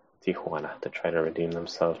against Tijuana to try to redeem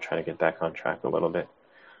themselves, try to get back on track a little bit.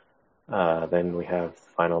 Then we have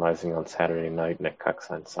finalizing on Saturday night,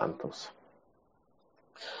 Necaxa and Santos.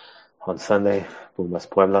 On Sunday, Pumas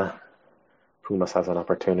Puebla. Pumas has an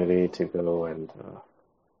opportunity to go and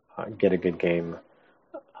get a good game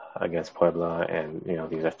against Puebla, and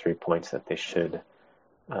these are 3 points that they should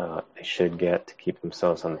get to keep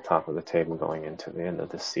themselves on the top of the table going into the end of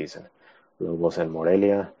this season. Lobos and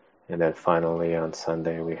Morelia, and then finally on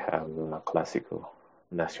Sunday we have Clásico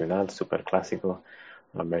Nacional, Super Clásico,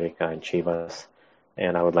 America and Chivas.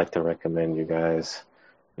 And I would like to recommend you guys,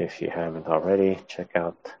 if you haven't already, check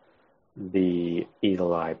out the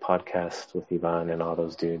Eagle Eye podcast with Ivan and all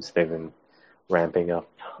those dudes. They've been ramping up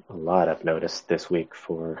a lot, I've noticed, this week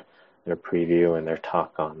for their preview and their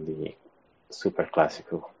talk on the Super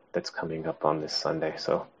Clásico that's coming up on this Sunday.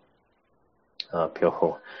 So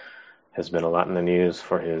Piojo has been a lot in the news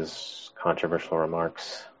for his controversial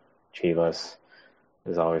remarks. Chivas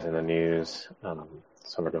is always in the news,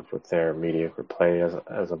 sort of with their mediocre play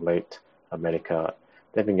as of late. America,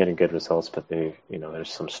 they've been getting good results, but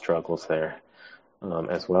there's some struggles there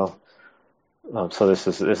as well. So this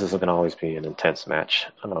is going to always be an intense match.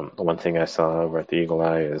 The one thing I saw over at the Eagle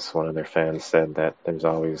Eye is one of their fans said that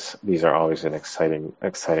these are always an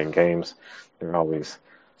exciting games. They're always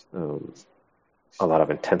a lot of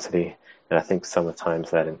intensity. And I think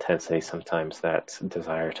sometimes that intensity, sometimes that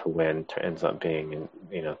desire to win ends up being,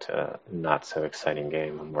 to a not so exciting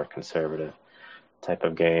game, a more conservative type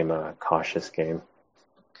of game, a cautious game,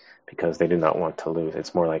 because they do not want to lose.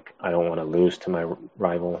 It's more like I don't want to lose to my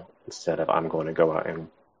rival instead of I'm going to go out and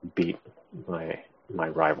beat my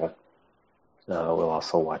rival. We'll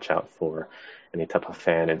also watch out for any type of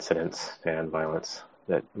fan incidents, fan violence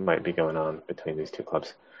that might be going on between these two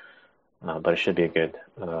clubs. But it should be a good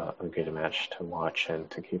match to watch and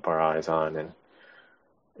to keep our eyes on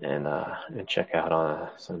and check out on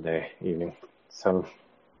a Sunday evening. So,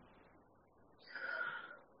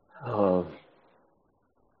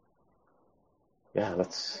 yeah,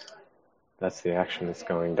 that's the action that's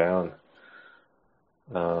going down.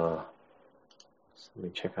 So let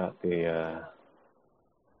me check out the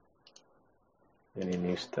any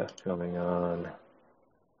new stuff going on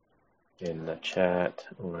in the chat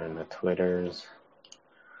or in the Twitters.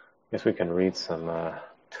 I guess we can read some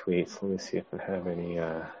tweets. Let me see if I have any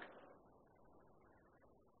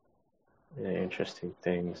interesting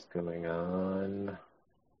things going on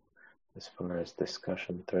as far as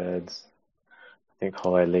discussion threads. I think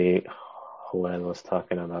Joel was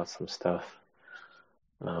talking about some stuff.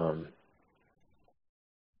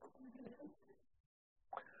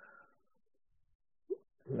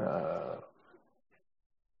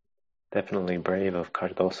 Definitely brave of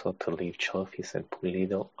Cardoso to leave Chofis and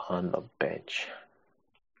Pulido on the bench.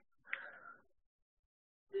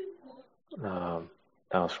 That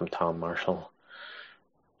was from Tom Marshall.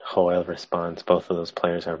 Joel responds, both of those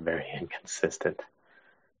players are very inconsistent.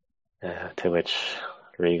 To which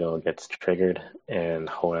Rigo gets triggered, and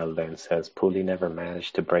Joel then says, Puli never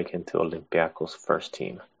managed to break into Olympiacos' first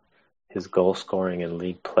team. His goal scoring in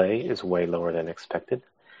league play is way lower than expected,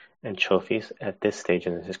 and Chofis, at this stage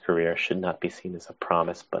in his career, should not be seen as a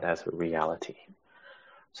promise, but as a reality.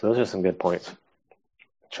 So those are some good points.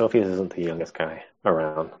 Chofis isn't the youngest guy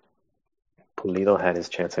around. Pulido had his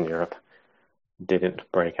chance in Europe,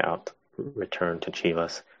 didn't break out, returned to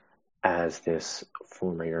Chivas as this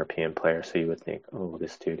former European player, so you would think, oh,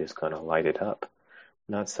 this dude is going to light it up.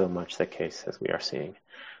 Not so much the case as we are seeing.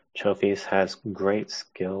 Chofis has great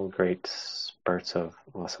skill, great spurts of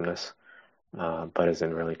awesomeness, but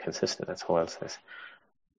isn't really consistent, that's what Joel says.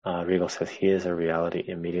 Rigo says he is a reality.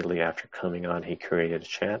 Immediately after coming on, he created a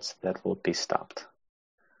chance that will be stopped.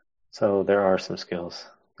 So there are some skills.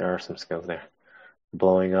 There are some skills there.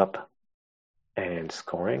 Blowing up and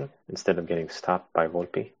scoring instead of getting stopped by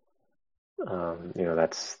Volpi.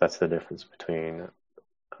 That's the difference between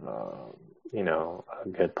a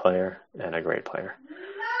good player and a great player.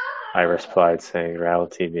 I replied saying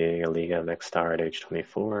reality being a LigaMX star at age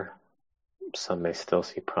 24. Some may still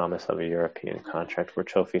see promise of a European contract for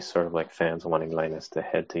Chofis, sort of like fans wanting Linus to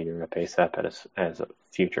head to Europe ASAP as a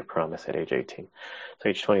future promise at age 18. So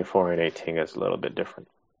age 24 and 18 is a little bit different.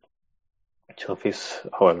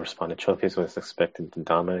 Joel responded, Chofis was expected to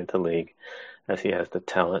dominate the league as he has the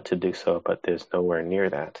talent to do so, but there's nowhere near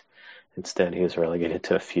that. Instead, he was relegated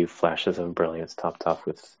to a few flashes of brilliance topped off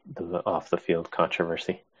with the off-the-field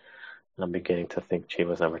controversy. I'm beginning to think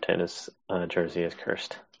Chivas number 10 jersey is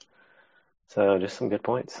cursed. So just some good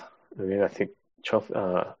points. I mean, I think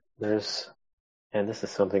there's, and this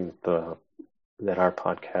is something that our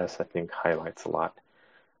podcast, I think, highlights a lot,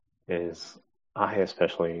 is I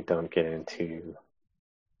especially don't get into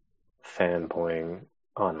fanboying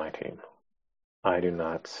on my team. I do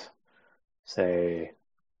not say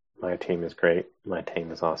my team is great, my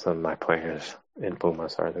team is awesome, my players in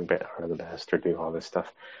Pumas are the best, or do all this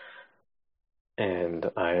stuff. And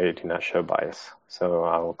I do not show bias. So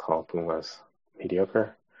I will call Pumas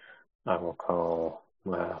mediocre. I will call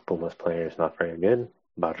Pumas players not very good.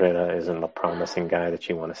 Barrera isn't the promising guy that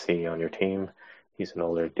you want to see on your team. He's an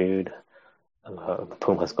older dude.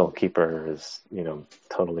 Pumas goalkeeper is,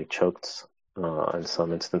 totally choked in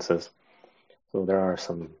some instances. So there are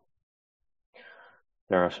some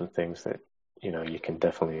things that, you can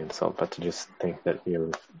definitely insult, but to just think that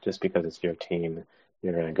just because it's your team,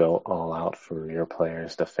 you're going to go all out for your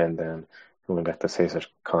players, defend them. Going back to Cesar's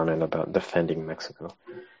comment about defending Mexico.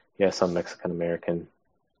 Yes, I'm Mexican-American.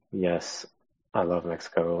 Yes, I love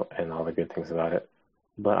Mexico and all the good things about it.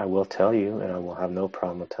 But I will tell you, and I will have no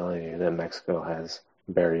problem telling you, that Mexico has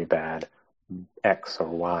very bad X or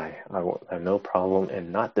Y. I have no problem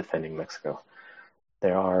in not defending Mexico.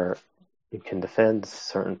 You can defend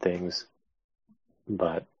certain things,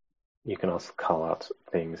 but you can also call out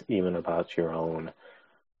things even about your own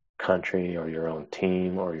country or your own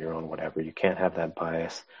team or your own whatever. You can't have that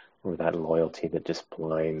bias or that loyalty that just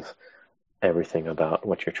blinds everything about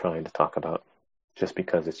what you're trying to talk about. just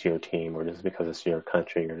because it's your team, or just because it's your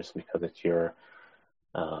country, or just because it's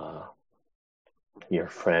uh, your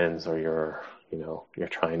friends, or you're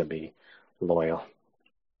trying to be loyal.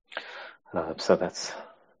 So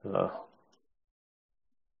uh,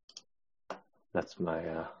 that's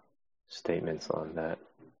my statements on that.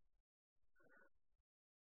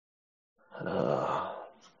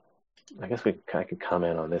 I guess I could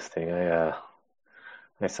comment on this thing.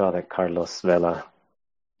 I saw that Carlos Vela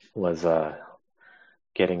was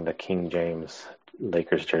getting the King James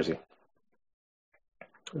Lakers jersey.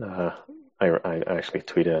 Uh, I actually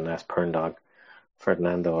tweeted and asked Perndog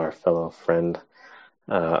Fernando, our fellow friend,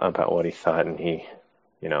 about what he thought, and he,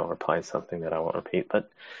 replied something that I won't repeat. But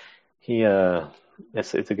he,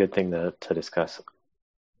 it's a good thing to discuss.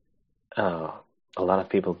 A lot of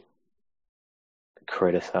people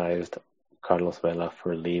criticized Carlos Vela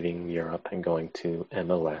for leaving Europe and going to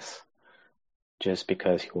MLS just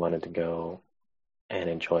because he wanted to go and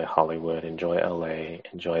enjoy Hollywood, enjoy LA,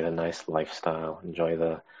 enjoy the nice lifestyle, enjoy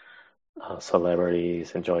the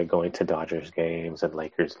celebrities, enjoy going to Dodgers games and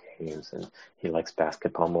Lakers games, and he likes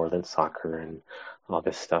basketball more than soccer and all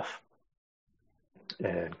this stuff,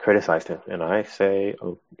 and criticized him. And I say,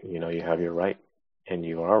 oh, you have your right, and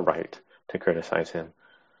you are right to criticize him.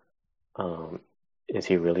 Is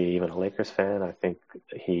he really even a Lakers fan? I think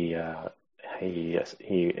he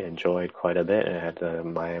enjoyed quite a bit and had the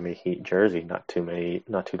Miami Heat jersey not too many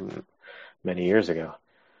years ago.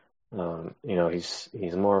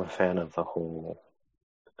 He's more of a fan of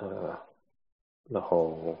uh, the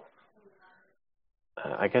whole,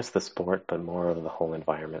 I guess the sport, but more of the whole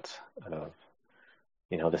environment of,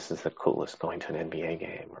 this is the coolest, going to an NBA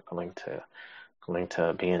game, or going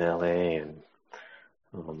to be in LA,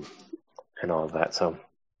 um, and all of that. So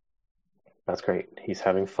that's great. He's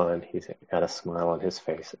having fun. He's got a smile on his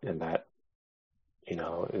face, and that,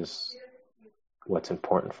 is what's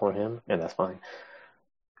important for him, and that's fine.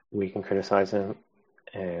 We can criticize him,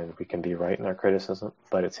 and we can be right in our criticism,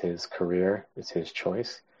 but it's his career, it's his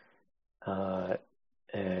choice.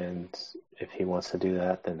 And if he wants to do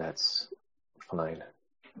that, then that's fine.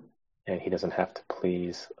 And he doesn't have to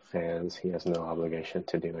please fans. He has no obligation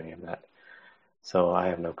to do any of that. So I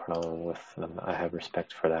have no problem with, I have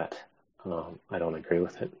respect for that. I don't agree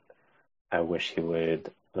with it. I wish he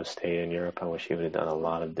would have stayed in Europe. I wish he would have done a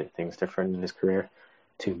lot of things different in his career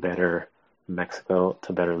to better Mexico,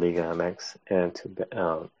 to better LigaMX, and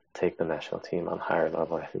to take the national team on higher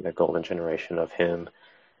level. I think the golden generation of him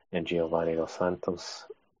and Giovanni Dos Santos,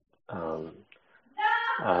 I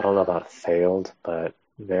don't know about failed, but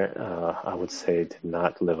I would say did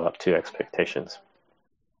not live up to expectations.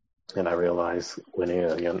 And I realize winning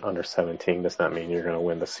a under 17 does not mean you're going to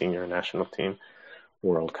win the senior national team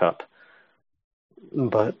World Cup.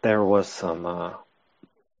 But there was some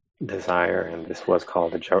desire, and this was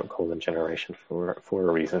called the golden generation for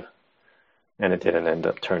a reason. And it didn't end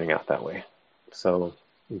up turning out that way. So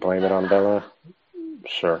blame it on Bella?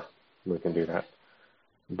 Sure, we can do that.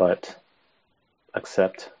 But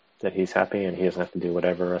accept that he's happy and he doesn't have to do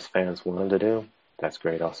whatever us fans want him to do. That's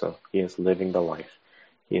great also. He is living the life.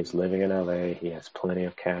 He is living in LA. He has plenty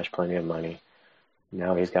of cash, plenty of money.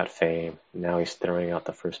 Now he's got fame. Now he's throwing out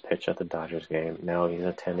the first pitch at the Dodgers game. Now he's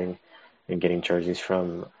attending and getting jerseys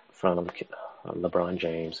from LeBron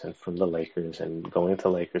James and from the Lakers and going to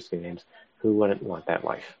Lakers games. Who wouldn't want that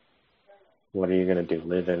life? What are you going to do?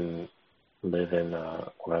 Live in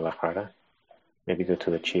Guadalajara? Maybe go to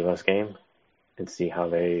the Chivas game and see how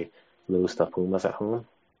they lose the Pumas at home?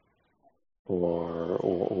 Or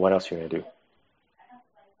what else are you going to do?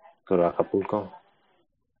 Go to Acapulco?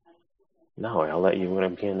 No, I'll let you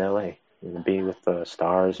be in LA. You're going to be with the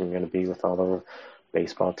stars. You're going to be with all the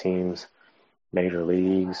baseball teams, major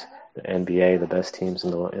leagues, the NBA, the best teams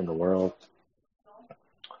in the world.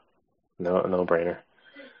 No brainer.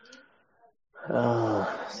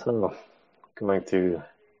 So going through,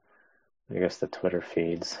 I guess, the Twitter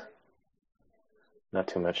feeds. Not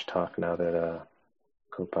too much talk now that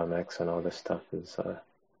CopaMX and all this stuff is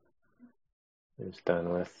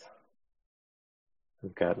done with.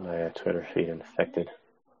 I've got my Twitter feed infected.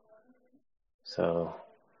 So,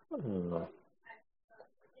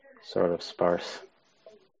 sort of sparse.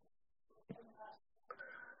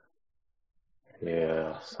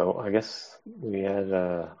 Yeah, so I guess we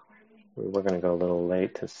were going to go a little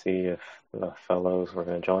late to see if the fellows were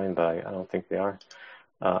going to join, but I don't think they are.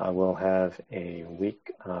 I will have a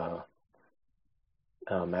week,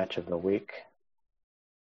 match of the week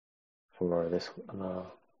for this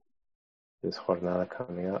jornada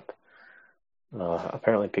coming up.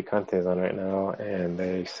 Apparently Picante is on right now, and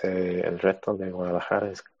they say el reto de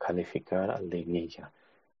Guadalajara es calificar a Liguilla.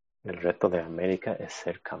 El reto de América es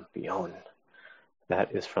ser campeón.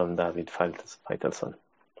 That is from David Faitelson.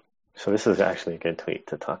 So this is actually a good tweet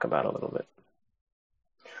to talk about a little bit.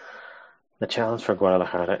 The challenge for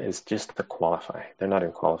Guadalajara is just to qualify. They're not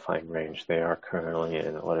in qualifying range. They are currently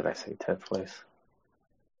in, what did I say, 10th place?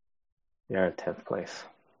 They are in 10th place.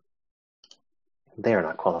 They are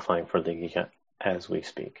not qualifying for Liga as we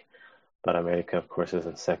speak. But America, of course, is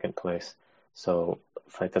in second place. So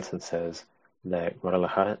Faitelson says that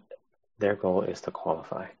Guadalajara, their goal is to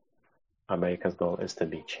qualify. America's goal is to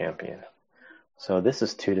be champion. So this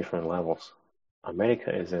is two different levels.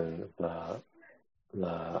 America is in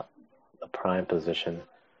the prime position.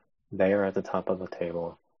 They are at the top of the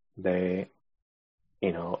table. They,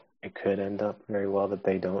 it could end up very well that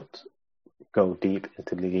they don't go deep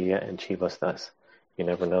into Liga and Chivas does. You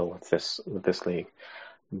never know with this league.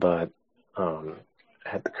 But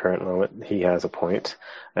at the current moment, he has a point.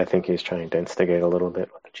 I think he's trying to instigate a little bit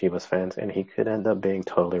with the Chivas fans, and he could end up being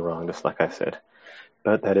totally wrong, just like I said.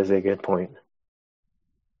 But that is a good point.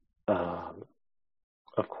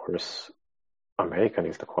 Of course, America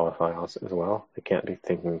needs to qualify as well. They can't be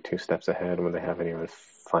thinking 2 steps ahead when they haven't even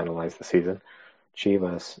finalized the season.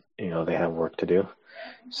 Chivas, they have work to do.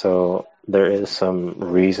 So there is some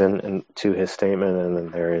reason to his statement, and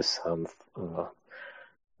then there is some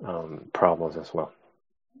problems as well.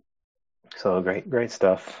 So great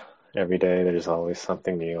stuff. Every day there's always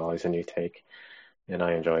something new, always a new take, and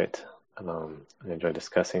I enjoy it. I enjoy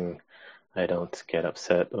discussing. I don't get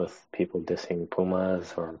upset with people dissing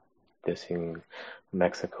Pumas or dissing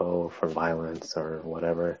Mexico for violence or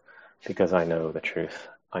whatever, because I know the truth.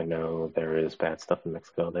 I know there is bad stuff in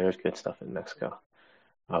Mexico. There's good stuff in Mexico.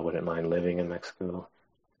 I wouldn't mind living in Mexico,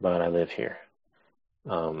 but I live here.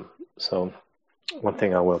 So one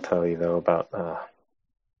thing I will tell you though about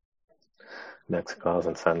Mexico, I was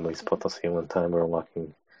in San Luis Potosi one time. We were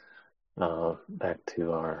walking back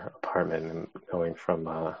to our apartment and going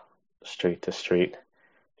from street to street,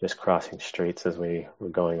 just crossing streets as we were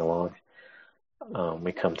going along.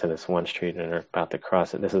 We come to this one street and are about to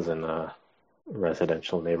cross it. This is in a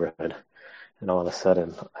residential neighborhood. And all of a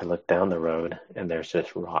sudden, I look down the road and there's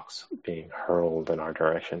just rocks being hurled in our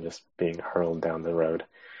direction, just being hurled down the road.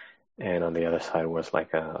 And on the other side was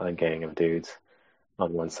like a gang of dudes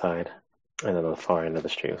on one side. And then on the far end of the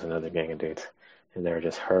street was another gang of dudes. And they were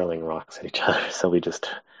just hurling rocks at each other. So we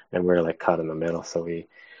were like caught in the middle. So we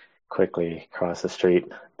quickly crossed the street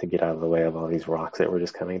to get out of the way of all these rocks that were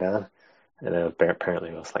just coming down. And then apparently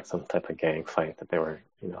it was like some type of gang fight that they were,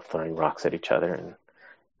 throwing rocks at each other. And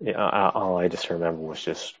all I just remember was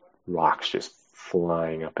just rocks just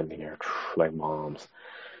flying up in the air like bombs.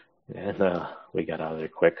 And we got out of there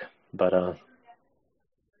quick. But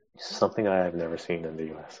something I have never seen in the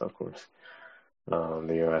U.S., of course.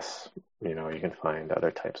 The U.S., you can find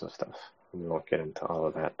other types of stuff. We won't get into all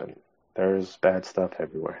of that, but there's bad stuff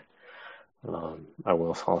everywhere. I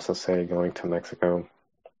will also say going to Mexico,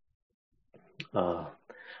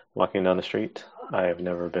 walking down the street, I have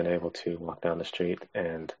never been able to walk down the street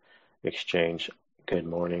and exchange good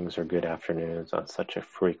mornings or good afternoons on such a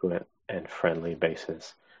frequent and friendly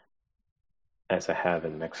basis as I have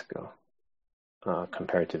in Mexico,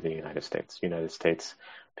 compared to the United States. United States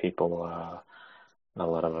people, a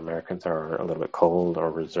lot of Americans are a little bit cold or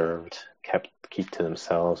reserved, keep to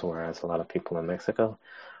themselves, whereas a lot of people in Mexico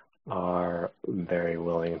are very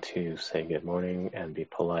willing to say good morning and be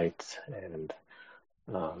polite and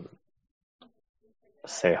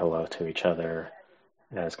say hello to each other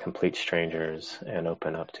as complete strangers and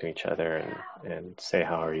open up to each other and say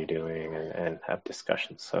how are you doing and have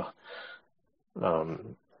discussions. So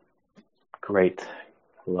great.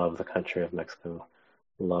 Love the country of Mexico.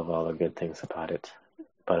 Love all the good things about it.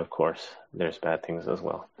 But of course, there's bad things as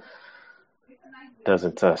well.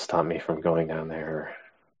 Doesn't stop me from going down there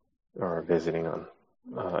or visiting on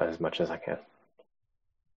as much as I can.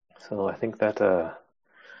 So I think that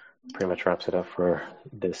pretty much wraps it up for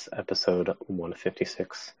this episode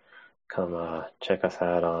 156. Come check us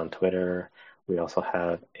out on Twitter. We also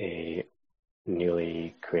have a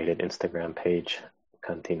newly created Instagram page,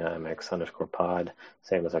 CantinaMX_pod,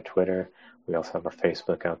 same as our Twitter. We also have our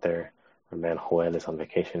Facebook out there. Our man Joel is on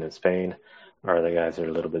vacation in Spain. Our other guys are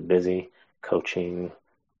a little bit busy coaching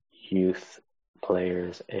youth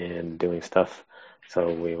players and doing stuff.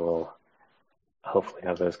 So we will hopefully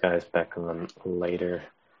have those guys back on later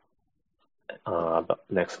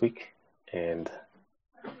next week and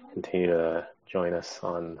continue to join us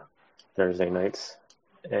on Thursday nights.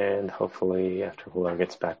 And hopefully after Juan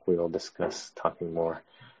gets back, we will discuss talking more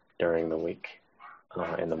during the week,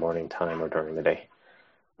 in the morning time or during the day.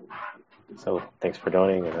 So thanks for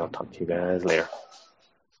joining, and I'll talk to you guys later.